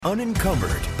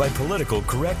Unencumbered by political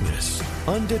correctness,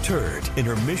 undeterred in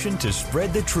her mission to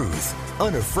spread the truth,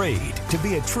 unafraid to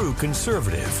be a true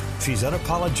conservative, she's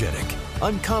unapologetic,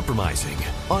 uncompromising,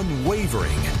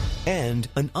 unwavering, and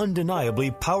an undeniably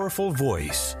powerful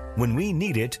voice when we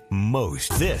need it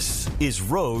most. This is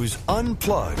Rose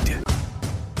Unplugged.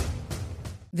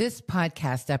 This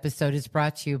podcast episode is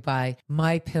brought to you by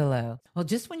MyPillow. Well,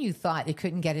 just when you thought it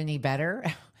couldn't get any better,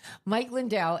 Mike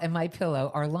Lindell and MyPillow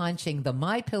are launching the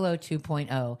MyPillow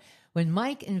 2.0. When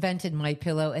Mike invented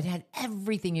MyPillow, it had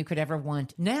everything you could ever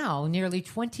want. Now, nearly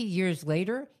 20 years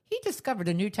later, he discovered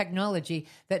a new technology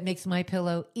that makes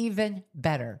MyPillow even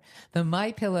better. The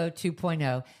MyPillow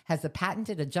 2.0 has the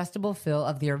patented adjustable fill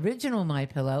of the original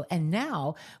MyPillow, and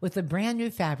now with a brand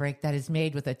new fabric that is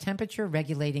made with a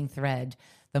temperature-regulating thread.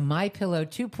 The MyPillow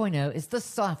 2.0 is the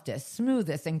softest,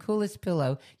 smoothest, and coolest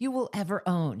pillow you will ever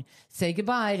own. Say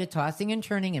goodbye to tossing and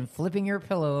turning and flipping your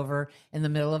pillow over in the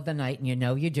middle of the night, and you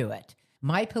know you do it.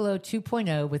 MyPillow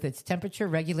 2.0 with its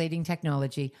temperature-regulating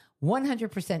technology,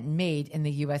 100% made in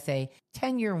the USA,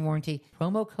 10-year warranty,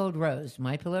 promo code ROSE,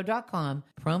 MyPillow.com,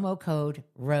 promo code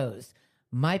ROSE.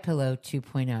 MyPillow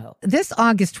 2.0. This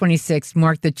August 26th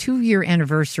marked the 2-year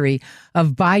anniversary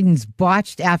of Biden's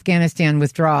botched Afghanistan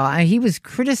withdrawal. He was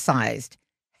criticized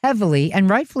heavily, and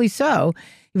rightfully so.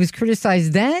 He was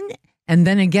criticized then and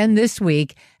then again this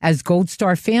week as Gold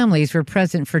Star families were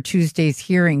present for Tuesday's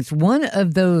hearings. One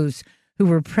of those who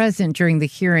were present during the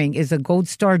hearing is a Gold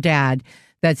Star dad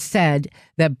that said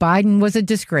that Biden was a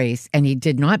disgrace and he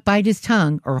did not bite his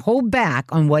tongue or hold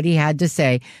back on what he had to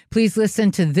say. Please listen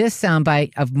to this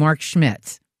soundbite of Mark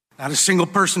Schmitz. Not a single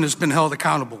person has been held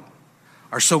accountable.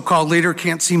 Our so-called leader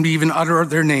can't seem to even utter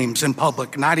their names in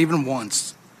public, not even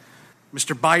once.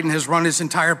 Mr. Biden has run his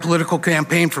entire political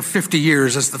campaign for 50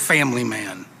 years as the family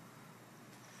man.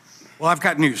 Well, I've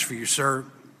got news for you, sir.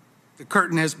 The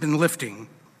curtain has been lifting,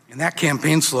 and that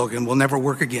campaign slogan will never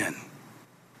work again.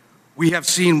 We have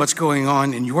seen what's going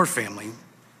on in your family,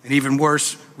 and even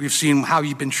worse, we've seen how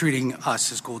you've been treating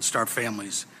us as Gold Star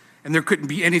families. And there couldn't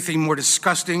be anything more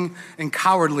disgusting and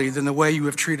cowardly than the way you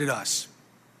have treated us.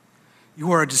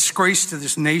 You are a disgrace to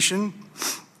this nation.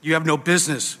 You have no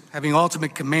business having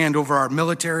ultimate command over our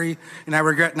military, and I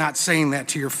regret not saying that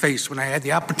to your face when I had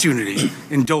the opportunity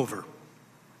in Dover.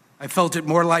 I felt it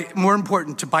more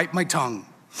important to bite my tongue.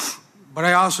 But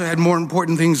I also had more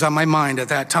important things on my mind at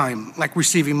that time, like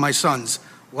receiving my son's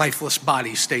lifeless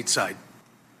body stateside.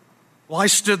 While I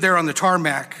stood there on the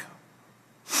tarmac,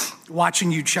 watching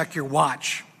you check your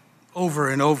watch over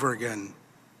and over again,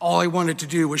 all I wanted to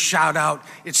do was shout out,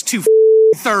 "It's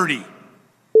 2:30.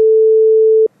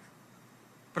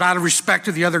 But out of respect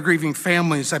to the other grieving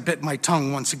families, I bit my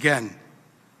tongue once again.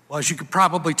 Well, as you could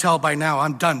probably tell by now,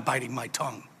 I'm done biting my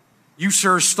tongue. You,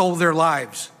 sir, stole their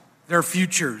lives, their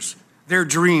futures, their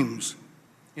dreams,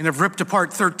 and have ripped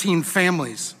apart 13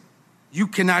 families. You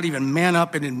cannot even man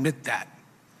up and admit that.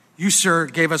 You, sir,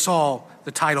 gave us all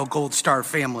the title Gold Star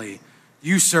family.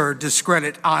 You, sir,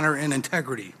 discredit honor and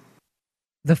integrity."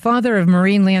 The father of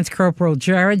Marine Lance Corporal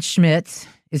Jared Schmitz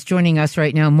is joining us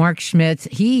right now. Mark Schmitz,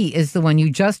 he is the one you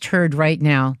just heard right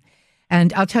now.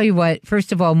 And I'll tell you what,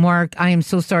 first of all, Mark, I am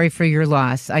so sorry for your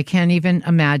loss. I can't even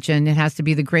imagine. It has to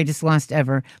be the greatest loss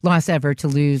ever to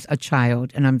lose a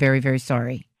child. And I'm very, very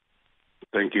sorry.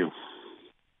 Thank you.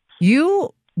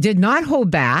 You did not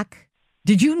hold back.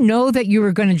 Did you know that you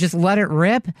were going to just let it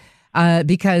rip?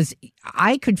 Because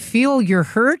I could feel your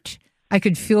hurt. I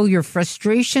could feel your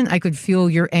frustration. I could feel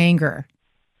your anger.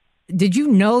 Did you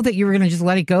know that you were going to just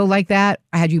let it go like that?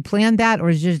 Had you planned that,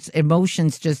 or just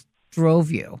emotions just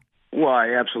drove you? Well, I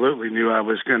absolutely knew I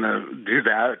was going to do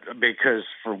that because,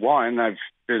 for one, I've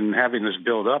been having this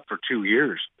build up for 2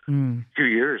 years. 2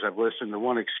 years, I've listened to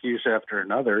one excuse after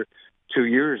another. 2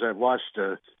 years, I've watched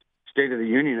a State of the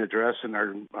Union address, and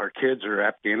our kids, or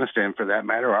Afghanistan for that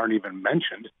matter, aren't even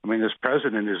mentioned. I mean, this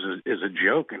president is a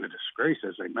joke and a disgrace,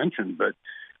 as I mentioned, but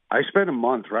I spent a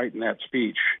month writing that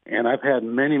speech, and I've had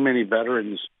many, many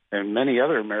veterans and many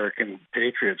other American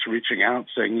patriots reaching out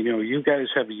saying, you guys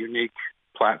have a unique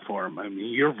platform. I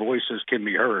mean, your voices can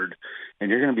be heard, and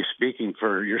you're going to be speaking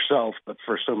for yourself, but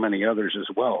for so many others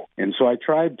as well. And so I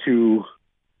tried to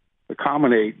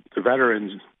accommodate the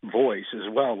veteran's voice as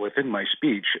well within my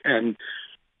speech. And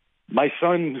my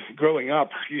son, growing up,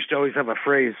 used to always have a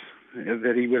phrase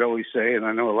that he would always say, and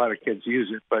I know a lot of kids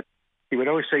use it, but he would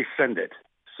always say, "Send it."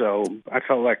 So I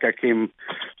felt like I came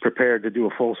prepared to do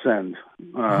a full send.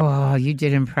 Oh, you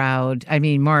did him proud. I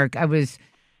mean, Mark, I was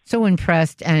so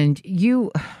impressed. And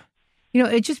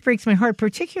it just breaks my heart,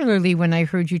 particularly when I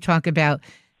heard you talk about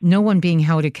no one being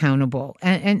held accountable.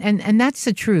 And that's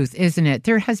the truth, isn't it?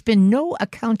 There has been no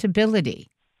accountability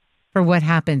for what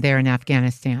happened there in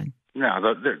Afghanistan.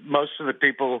 No, most of the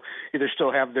people either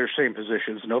still have their same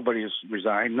positions. Nobody has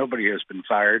resigned. Nobody has been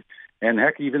fired. And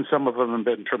heck, even some of them have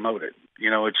been promoted.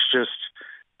 It's just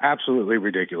absolutely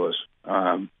ridiculous.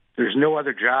 There's no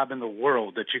other job in the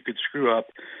world that you could screw up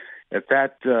at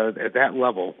that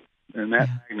level and that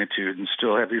magnitude and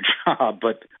still have your job,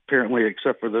 but apparently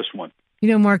except for this one.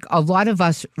 Mark, a lot of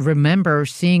us remember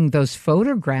seeing those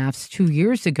photographs 2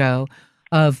 years ago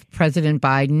of President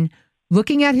Biden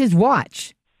looking at his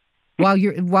watch while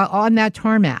on that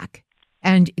tarmac.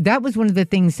 And that was one of the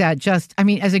things that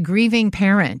as a grieving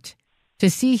parent, to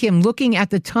see him looking at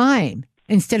the time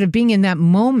instead of being in that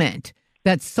moment,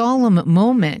 that solemn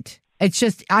moment, it's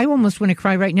just, I almost want to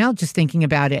cry right now just thinking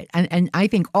about it. And I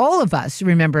think all of us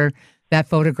remember that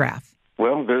photograph.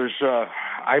 Well,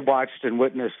 I watched and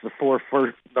witnessed the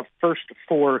first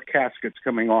four caskets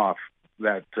coming off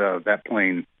that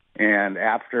plane. And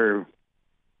after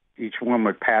each one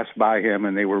would pass by him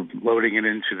and they were loading it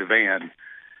into the van,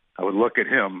 I would look at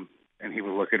him and he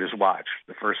would look at his watch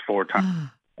the first four times.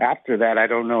 After that, I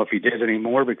don't know if he did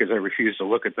anymore because I refused to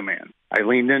look at the man. I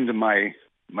leaned into my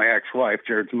ex-wife,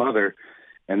 Jared's mother,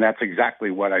 and that's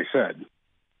exactly what I said.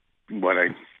 I'm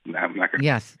not going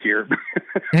to hear.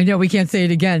 I know we can't say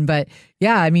it again, but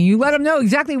yeah, you let him know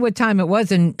exactly what time it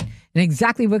was and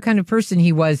exactly what kind of person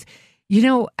he was.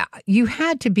 That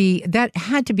had to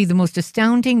be the most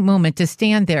astounding moment to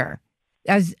stand there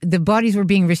as the bodies were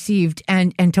being received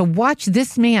and to watch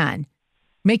this man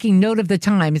making note of the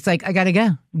time. It's like, I gotta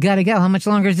go. How much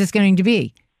longer is this going to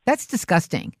be? That's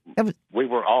disgusting. We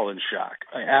were all in shock,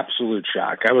 absolute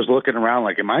shock. I was looking around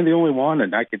like, am I the only one?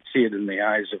 And I could see it in the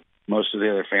eyes of most of the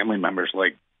other family members,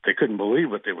 like they couldn't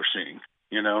believe what they were seeing,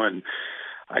 and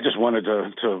I just wanted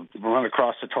to run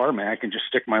across the tarmac and just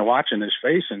stick my watch in his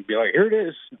face and be like, here it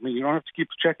is. You don't have to keep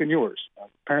checking yours.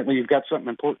 Apparently you've got something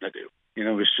important to do.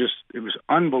 It was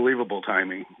unbelievable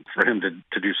timing for him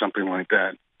to do something like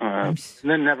that. And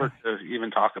then never to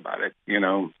even talk about it,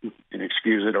 and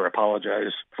excuse it or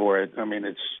apologize for it.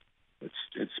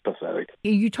 It's pathetic.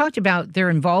 You talked about their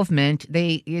involvement.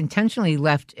 They intentionally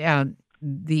left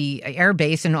the air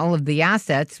base and all of the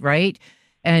assets, right?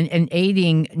 And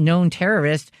aiding known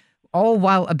terrorists, all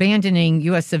while abandoning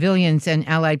U.S. civilians and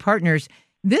allied partners.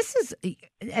 This is,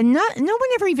 and no one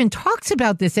ever even talks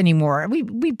about this anymore.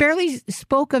 We barely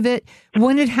spoke of it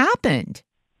when it happened.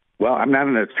 Well, I'm not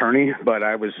an attorney, but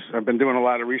I've been doing a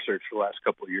lot of research for the last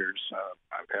couple of years.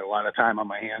 I've had a lot of time on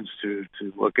my hands to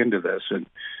look into this, and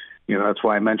that's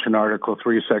why I mentioned Article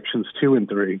 3, Sections 2 and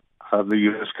 3 of the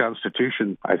U.S.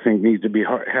 Constitution. I think needs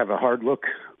to have a hard look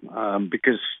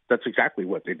because that's exactly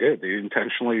what they did. They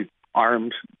intentionally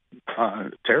armed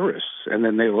terrorists, and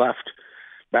then they left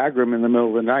Bagram in the middle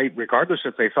of the night, regardless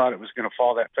if they thought it was going to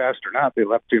fall that fast or not. They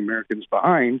left the Americans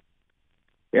behind,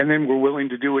 and then were willing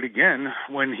to do it again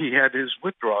when he had his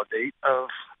withdrawal date of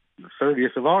the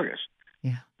 30th of August,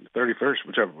 31st,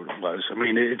 whichever it was.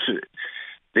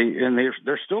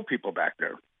 There's still people back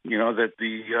there. That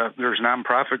there's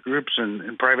nonprofit groups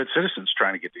and private citizens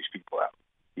trying to get these people out.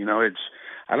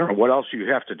 I don't know what else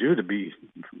you have to do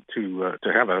to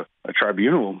have a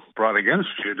tribunal brought against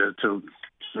you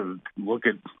to look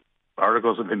at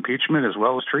articles of impeachment as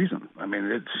well as treason.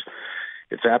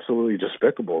 It's absolutely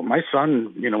despicable. My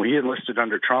son, he enlisted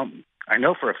under Trump. I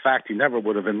know for a fact he never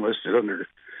would have enlisted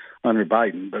under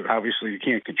Biden, but obviously you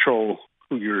can't control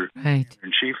who your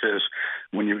chief is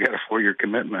when you've got a 4-year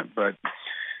commitment. But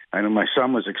I know my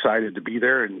son was excited to be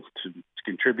there and to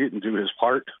contribute and do his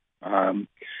part.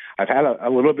 I've had a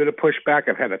little bit of pushback.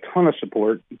 I've had a ton of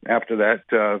support after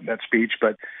that speech,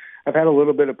 but I've had a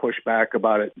little bit of pushback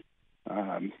about it.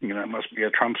 It must be a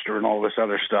Trumpster and all this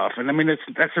other stuff. And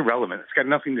that's irrelevant. It's got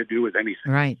nothing to do with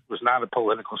anything. Right. It was not a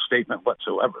political statement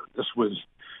whatsoever. This was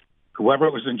whoever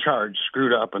was in charge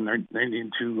screwed up, and they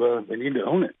need to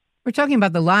own it. We're talking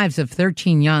about the lives of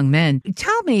 13 young men.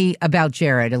 Tell me about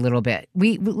Jared a little bit.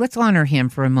 Let's honor him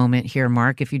for a moment here,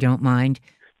 Mark, if you don't mind.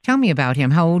 Tell me about him.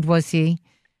 How old was he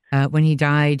when he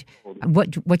died?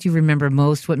 What do you remember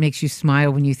most? What makes you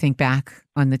smile when you think back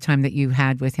on the time that you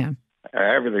had with him?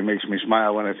 Everything makes me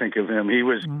smile when I think of him.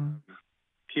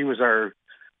 He was our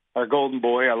golden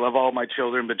boy. I love all my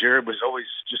children, but Jared was always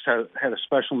just had a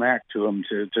special knack to him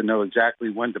to know exactly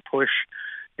when to push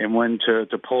and when to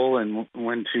pull and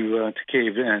when to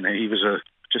cave in. And he was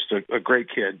just a great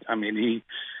kid.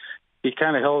 He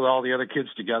kind of held all the other kids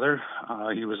together.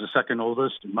 He was the second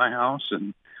oldest in my house,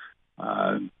 and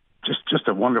just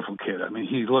a wonderful kid.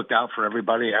 He looked out for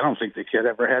everybody. I don't think the kid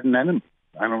ever had an enemy.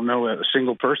 I don't know a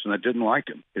single person that didn't like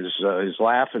him. His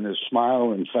laugh and his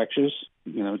smile, infectious.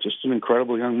 Just an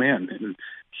incredible young man, and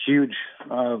huge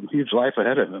life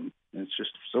ahead of him. It's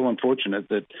just so unfortunate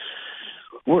that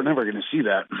we're never going to see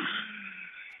that.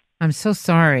 I'm so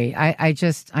sorry.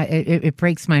 It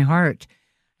breaks my heart,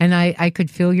 and I could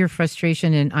feel your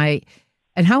frustration.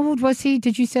 And how old was he?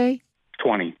 Did you say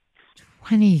 20?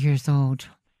 20 years old.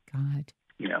 Oh, my God.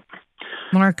 Yeah.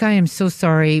 Mark, I am so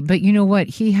sorry, but you know what?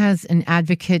 He has an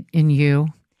advocate in you,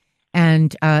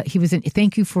 and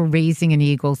thank you for raising an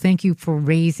eagle. Thank you for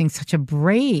raising such a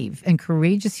brave and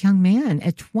courageous young man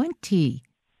at 20.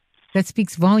 That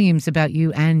speaks volumes about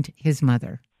you and his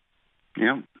mother.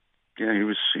 Yeah. Yeah, he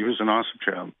was an awesome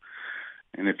child.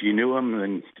 And if you knew him,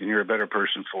 then you're a better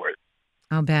person for it.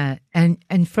 I'll bet.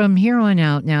 And from here on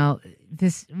out now,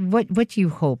 what do you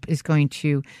hope is going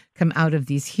to come out of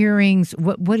these hearings?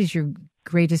 What is your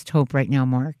greatest hope right now,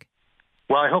 Mark?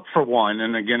 Well, I hope for one,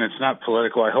 and again, it's not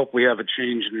political, I hope we have a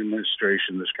change in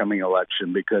administration this coming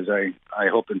election, because I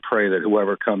hope and pray that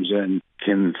whoever comes in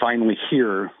can finally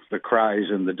hear the cries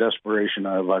and the desperation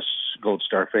of us Gold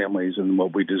Star families and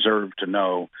what we deserve to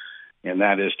know, and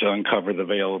that is to uncover the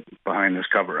veil behind this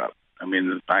cover-up. I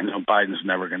mean, I know Biden's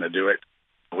never going to do it,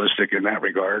 realistic in that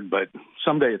regard, but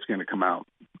someday it's going to come out,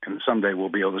 and someday we'll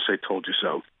be able to say, told you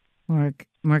so.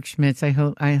 Mark Schmitz, I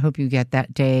hope you get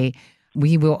that day.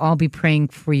 We will all be praying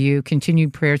for you,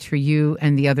 continued prayers for you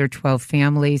and the other 12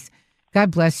 families.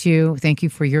 God bless you. Thank you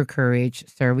for your courage,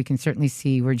 sir. We can certainly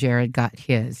see where Jared got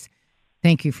his.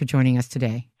 Thank you for joining us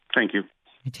today. Thank you.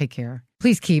 Take care.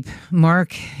 Please keep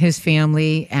Mark, his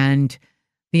family, and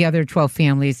the other 12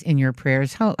 families in your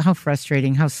prayers. How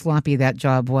frustrating, how sloppy that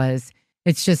job was.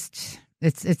 It's just,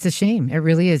 it's a shame. It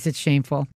really is. It's shameful.